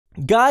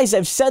Guys,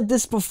 I've said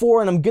this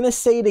before and I'm going to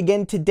say it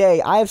again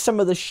today. I have some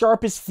of the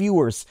sharpest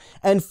viewers.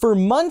 And for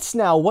months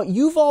now, what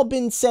you've all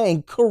been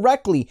saying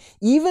correctly,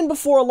 even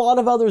before a lot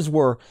of others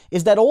were,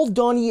 is that old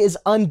Donnie is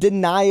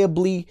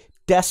undeniably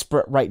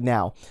desperate right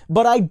now.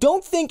 But I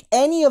don't think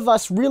any of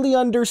us really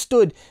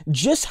understood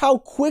just how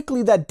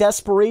quickly that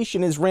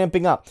desperation is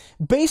ramping up.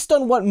 Based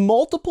on what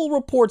multiple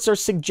reports are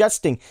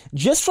suggesting,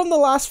 just from the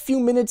last few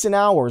minutes and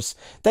hours,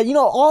 that,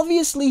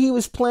 obviously he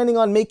was planning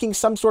on making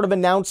some sort of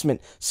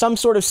announcement, some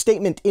sort of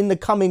statement in the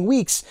coming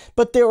weeks,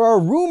 but there are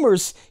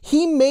rumors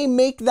he may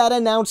make that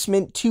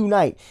announcement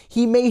tonight.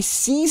 He may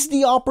seize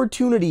the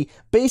opportunity,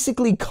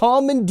 basically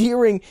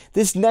commandeering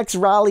this next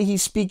rally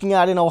he's speaking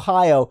at in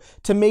Ohio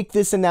to make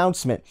this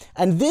announcement.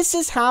 And this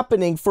is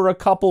happening for a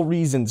couple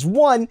reasons.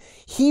 One,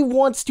 he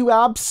wants to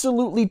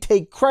absolutely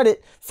take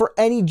credit for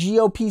any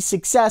GOP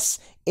success,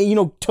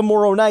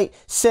 tomorrow night,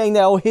 saying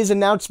that, his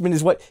announcement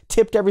is what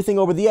tipped everything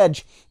over the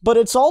edge. But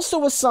it's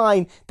also a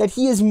sign that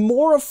he is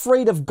more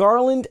afraid of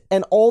Garland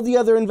and all the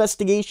other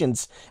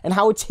investigations and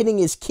how it's hitting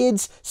his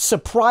kids,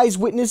 surprise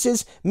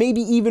witnesses,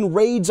 maybe even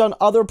raids on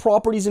other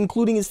properties,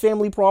 including his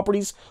family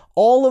properties.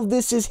 All of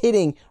this is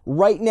hitting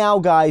right now,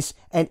 guys,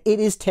 and it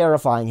is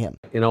terrifying him.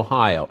 In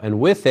Ohio, and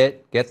with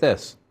it, get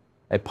this,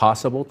 a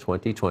possible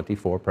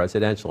 2024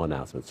 presidential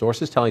announcement.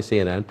 Sources telling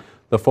CNN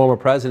the former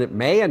president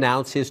may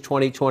announce his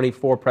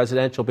 2024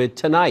 presidential bid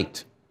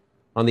tonight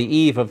on the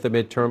eve of the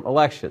midterm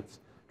elections.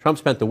 Trump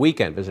spent the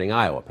weekend visiting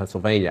Iowa,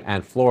 Pennsylvania,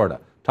 and Florida,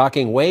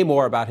 talking way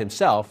more about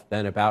himself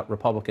than about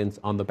Republicans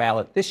on the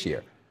ballot this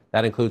year.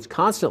 That includes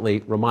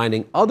constantly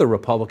reminding other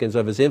Republicans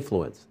of his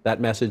influence. That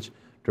message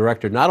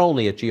directed not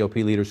only at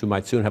GOP leaders who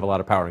might soon have a lot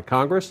of power in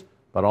Congress,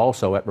 but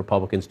also at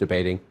Republicans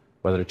debating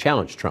whether to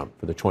challenge Trump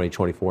for the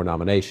 2024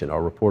 nomination.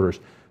 Our reporters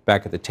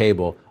back at the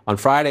table. On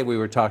Friday, we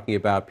were talking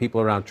about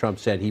people around Trump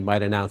said he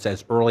might announce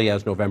as early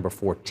as November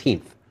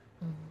 14th.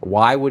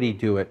 Why would he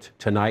do it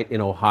tonight in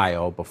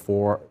Ohio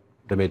before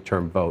the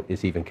midterm vote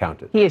is even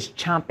counted? He is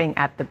chomping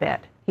at the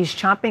bit. He's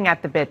chomping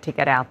at the bit to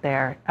get out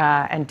there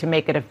and to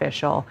make it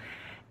official.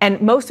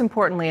 And most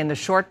importantly, in the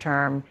short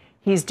term,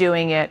 he's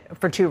doing it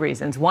for two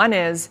reasons. One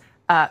is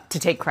to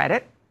take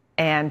credit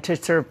and to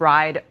sort of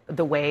ride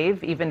the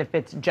wave, even if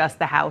it's just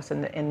the House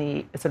in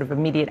the sort of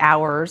immediate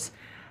hours.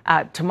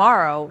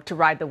 Tomorrow, to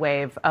ride the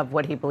wave of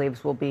what he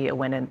believes will be a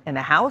win in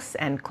the House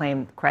and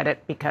claim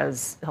credit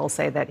because he'll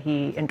say that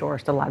he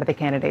endorsed a lot of the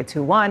candidates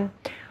who won.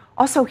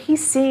 Also,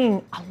 he's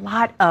seeing a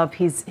lot of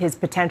his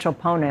potential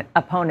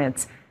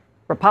opponents,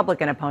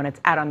 Republican opponents,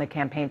 out on the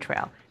campaign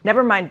trail.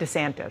 Never mind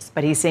DeSantis,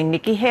 but he's seeing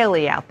Nikki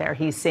Haley out there.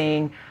 He's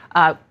seeing,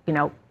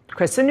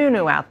 Chris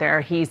Sununu out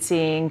there. He's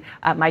seeing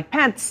Mike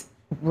Pence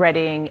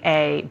readying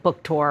a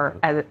book tour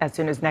as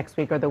soon as next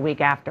week or the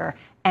week after.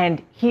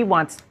 And he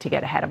wants to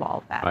get ahead of all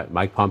of that. Right.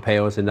 Mike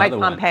Pompeo is another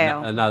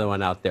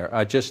one out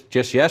there.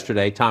 Just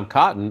yesterday, Tom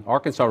Cotton,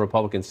 Arkansas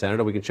Republican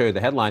senator, we can show you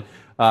the headline,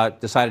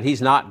 decided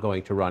he's not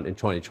going to run in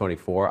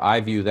 2024. I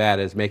view that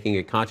as making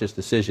a conscious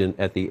decision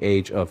at the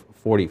age of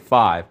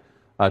 45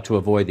 to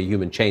avoid the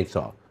human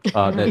chainsaw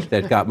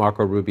that got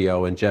Marco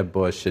Rubio and Jeb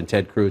Bush and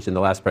Ted Cruz in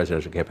the last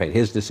presidential campaign.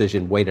 His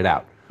decision, wait it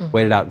out.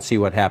 Wait it out and see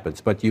what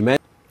happens. But you mentioned...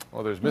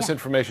 Well, there's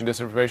misinformation,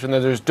 disinformation,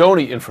 then there's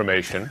Donnie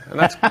information. And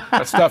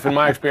that's stuff, in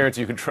my experience,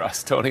 you can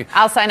trust. Tony.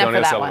 I'll sign up for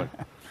that one.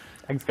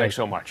 Thanks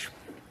so much.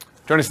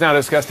 Joining us now to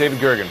discuss David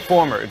Gergen,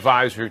 former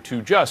advisor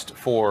to just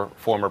 4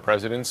 former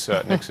presidents,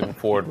 Nixon,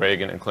 Ford,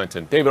 Reagan, and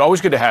Clinton. David,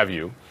 always good to have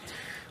you.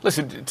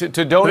 Listen,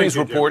 to Donnie's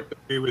report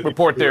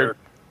there,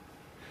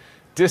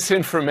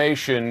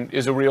 disinformation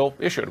is a real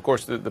issue. And of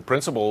course, the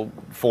principal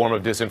form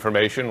of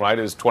disinformation, right,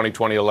 is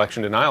 2020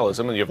 election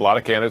denialism. And you have a lot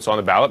of candidates on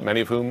the ballot, many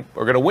of whom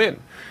are going to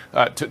win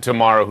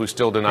tomorrow, who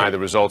still deny the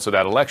results of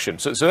that election.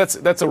 So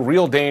that's a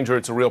real danger.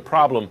 It's a real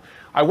problem.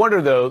 I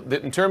wonder, though,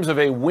 that in terms of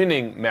a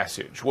winning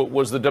message, what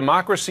was the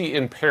democracy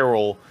in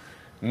peril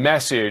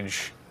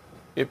message?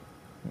 It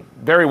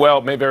may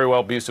very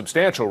well be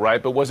substantial,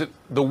 right? But was it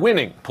the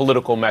winning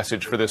political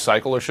message for this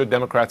cycle, or should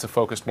Democrats have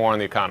focused more on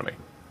the economy?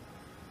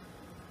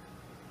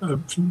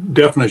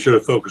 Definitely should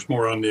have focused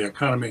more on the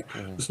economy.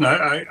 Listen,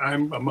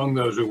 I'm among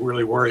those who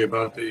really worry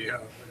about the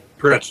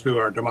threats to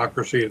our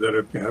democracy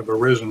that have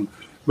arisen.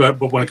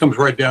 But when it comes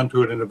right down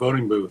to it in the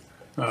voting booth,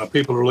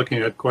 people are looking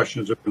at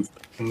questions of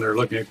inflation. They're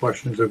looking at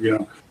questions of,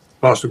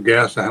 cost of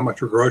gas, how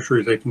much are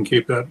groceries they can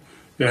keep that,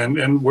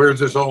 and where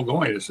is this all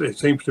going? It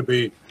seems to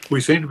be,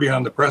 we seem to be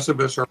on the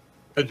precipice or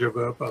edge of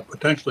a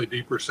potentially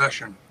deep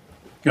recession.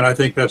 And I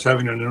think that's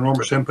having an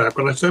enormous impact.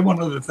 But let's say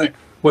one other thing.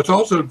 What's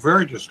also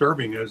very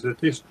disturbing is that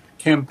this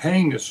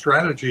campaign, this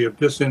strategy of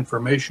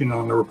disinformation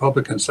on the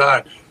Republican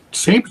side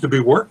seems to be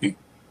working.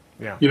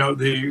 Yeah.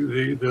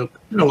 The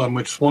pendulum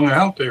which swung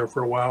out there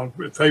for a while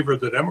in favor of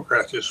the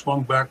Democrats has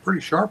swung back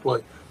pretty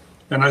sharply.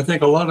 And I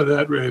think a lot of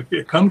that,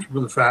 it comes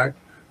from the fact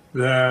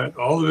that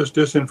all of this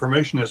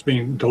disinformation that's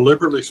being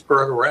deliberately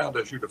spread around,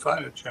 as you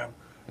define it, Jim,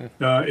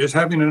 is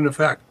having an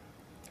effect.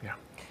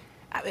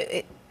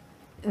 Yeah.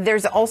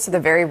 There's also the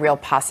very real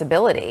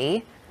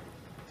possibility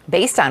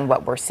based on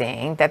what we're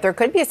seeing, that there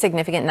could be a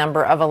significant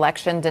number of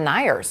election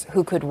deniers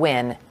who could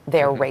win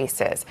their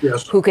races,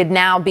 Yes. who could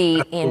now be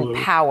Absolutely.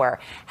 in power.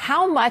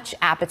 How much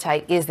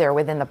appetite is there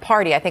within the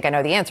party? I think I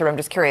know the answer, but I'm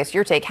just curious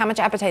your take. How much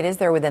appetite is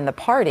there within the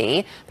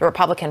party, the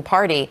Republican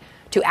Party,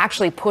 to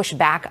actually push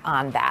back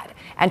on that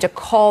and to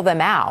call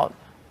them out,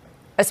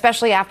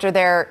 especially after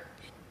they're,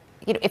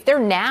 if they're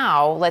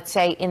now, let's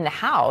say, in the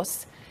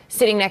House,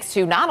 sitting next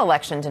to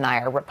non-election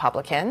denier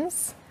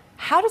Republicans,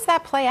 how does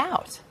that play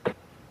out?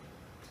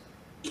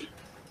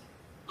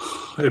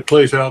 It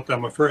plays out,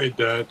 I'm afraid,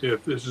 that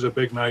if this is a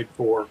big night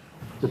for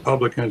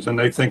Republicans, and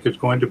they think it's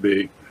going to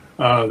be,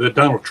 that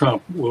Donald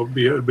Trump will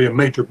be a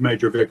major,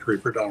 major victory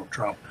for Donald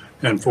Trump,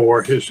 and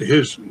for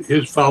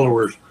his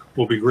followers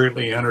will be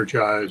greatly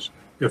energized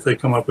if they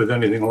come up with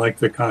anything like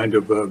the kind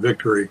of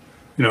victory.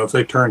 If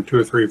they turn 2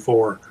 or 3,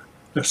 4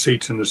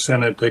 seats in the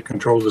Senate, they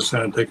control the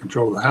Senate, they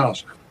control the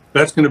House.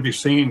 That's going to be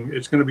seen.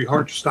 It's going to be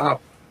hard to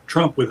stop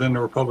Trump within the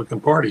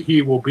Republican Party.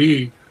 He will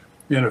be,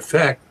 in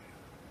effect,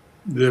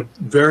 the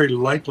very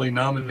likely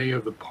nominee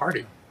of the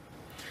party.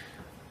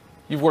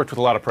 You've worked with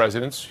a lot of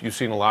presidents. You've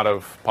seen a lot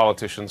of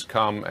politicians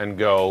come and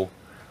go.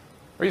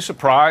 Are you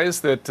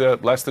surprised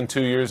that less than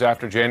 2 years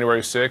after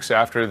January 6th,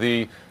 after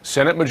the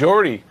Senate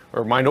majority,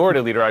 or minority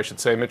leader, I should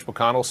say, Mitch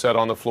McConnell, said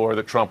on the floor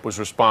that Trump was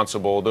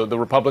responsible, the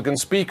Republican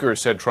speaker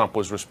said Trump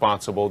was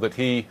responsible, that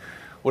he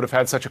would have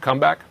had such a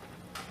comeback?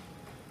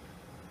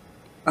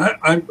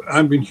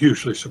 I've been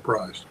hugely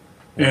surprised.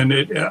 And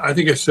I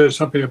think it says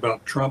something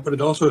about Trump, but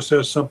it also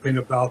says something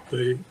about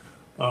the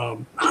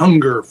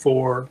hunger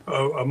for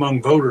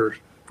among voters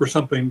for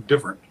something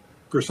different,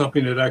 for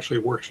something that actually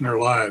works in their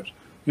lives.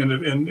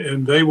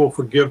 And they will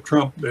forgive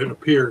Trump, it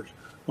appears,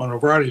 on a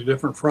variety of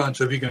different fronts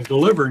if he can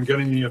deliver in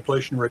getting the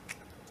inflation rate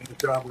and the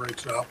job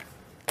rates up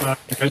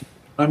and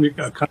under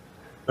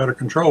better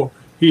control.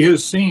 He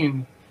has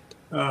seen,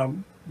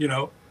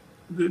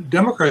 the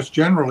Democrats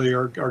generally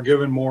are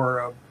given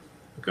more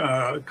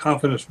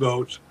confidence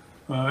votes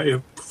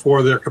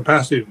for their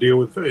capacity to deal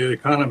with the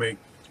economy.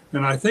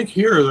 And I think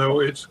here, though,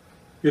 it's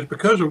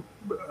because of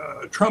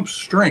Trump's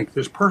strength,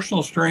 his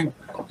personal strength,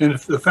 and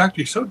the fact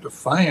he's so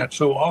defiant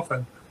so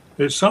often,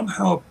 it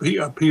somehow he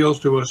appeals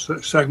to a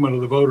segment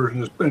of the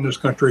voters in this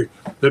country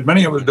that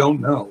many of us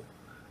don't know.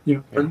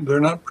 They're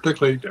not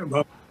particularly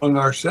among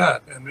our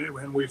set,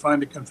 and we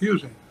find it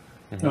confusing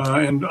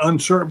and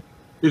uncertain.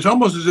 It's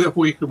almost as if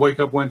we could wake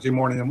up Wednesday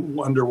morning and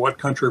wonder what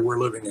country we're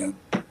living in.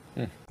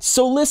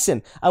 So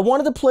listen, I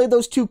wanted to play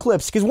those two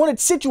clips because one, it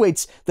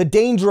situates the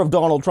danger of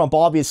Donald Trump,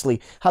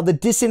 obviously, how the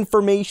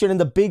disinformation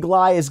and the big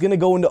lie is going to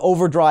go into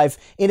overdrive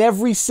in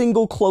every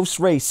single close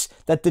race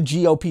that the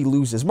GOP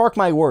loses. Mark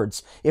my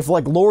words. If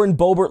like Lauren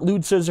Boebert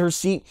loses her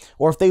seat,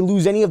 or if they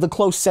lose any of the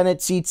close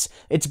Senate seats,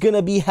 it's going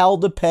to be hell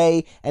to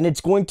pay, and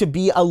it's going to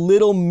be a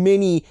little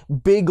mini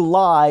big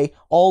lie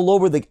all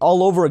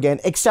over again,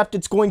 except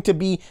it's going to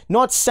be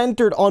not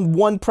centered on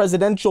one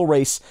presidential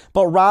race,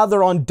 but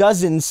rather on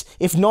dozens,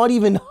 if not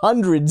even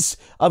hundreds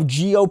of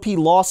GOP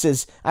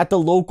losses at the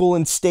local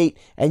and state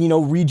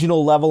and,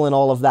 regional level and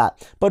all of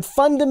that. But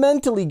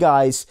fundamentally,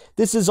 guys,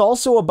 this is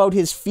also about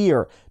his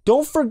fear.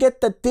 Don't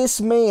forget that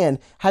this man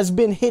has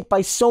been hit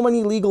by so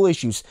many legal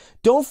issues.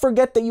 Don't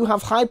forget that you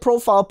have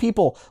high-profile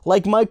people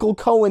like Michael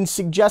Cohen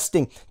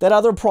suggesting that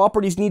other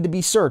properties need to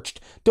be searched.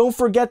 Don't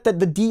forget that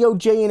the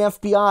DOJ and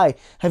FBI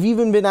have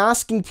even been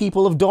asking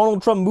people if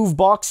Donald Trump moved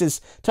boxes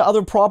to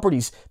other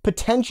properties,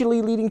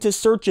 potentially leading to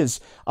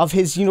searches of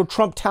his,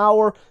 Trump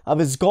Tower, of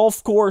his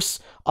golf course,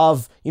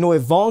 of,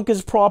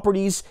 Ivanka's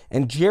properties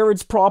and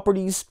Jared's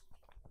properties,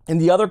 and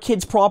the other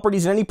kids'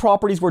 properties and any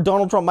properties where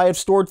Donald Trump might have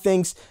stored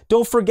things.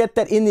 Don't forget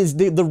that in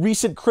the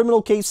recent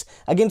criminal case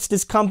against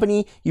his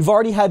company, you've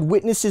already had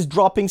witnesses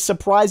dropping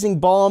surprising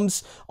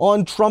bombs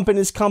on Trump and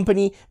his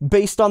company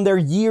based on their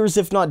years,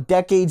 if not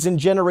decades and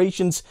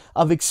generations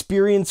of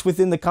experience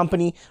within the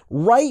company.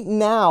 Right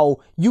now,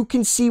 you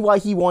can see why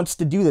he wants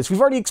to do this. We've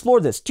already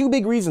explored this. Two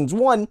big reasons.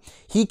 One,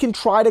 he can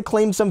try to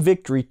claim some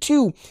victory.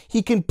 Two,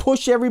 he can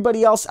push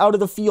everybody else out of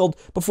the field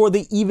before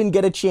they even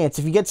get a chance.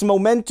 If he gets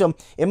momentum,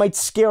 it might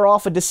scare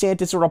off a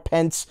DeSantis or a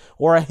Pence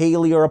or a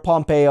Haley or a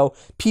Pompeo,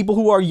 people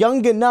who are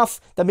young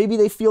enough that maybe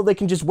they feel they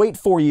can just wait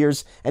 4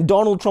 years and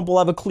Donald Trump will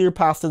have a clear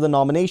path to the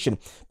nomination.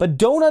 But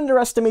don't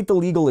underestimate the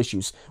legal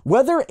issues.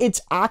 Whether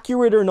it's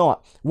accurate or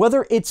not,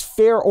 whether it's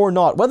fair or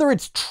not, whether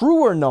it's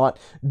true or not,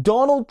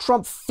 Donald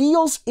Trump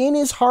feels in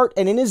his heart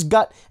and in his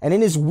gut and in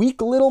his weak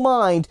little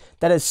mind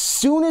that as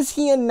soon as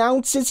he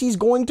announces he's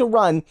going to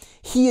run,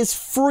 he is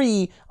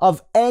free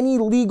of any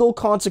legal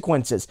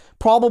consequences.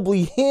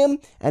 Probably him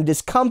and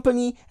his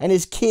company and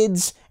his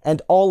kids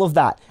and all of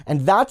that.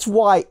 And that's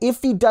why,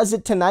 if he does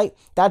it tonight,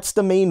 that's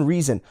the main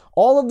reason.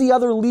 All of the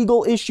other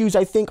legal issues,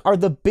 I think, are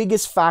the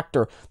biggest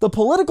factor. The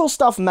political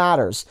stuff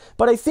matters,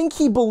 but I think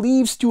he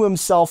believes to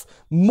himself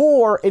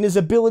more in his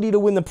ability to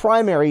win the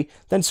primary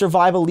than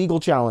survive a legal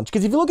challenge.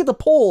 Because if you look at the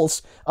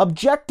polls,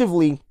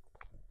 objectively,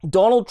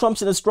 Donald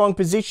Trump's in a strong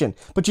position.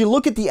 But you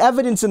look at the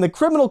evidence in the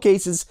criminal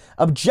cases,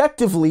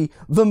 objectively,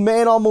 the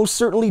man almost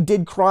certainly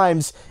did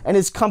crimes, and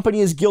his company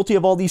is guilty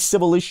of all these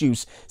civil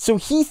issues. So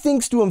he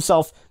thinks to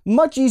himself,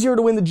 much easier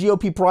to win the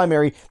GOP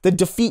primary than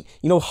defeat,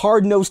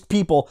 hard-nosed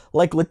people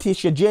like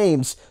Letitia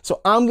James. So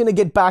I'm going to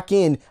get back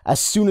in as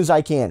soon as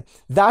I can.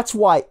 That's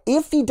why,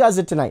 if he does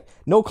it tonight,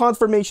 no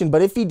confirmation,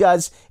 but if he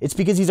does, it's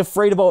because he's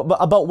afraid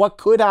about what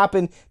could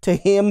happen to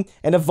him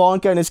and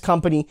Ivanka and his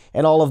company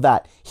and all of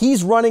that.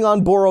 He's running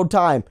on borrowed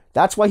time.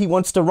 That's why he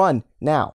wants to run now.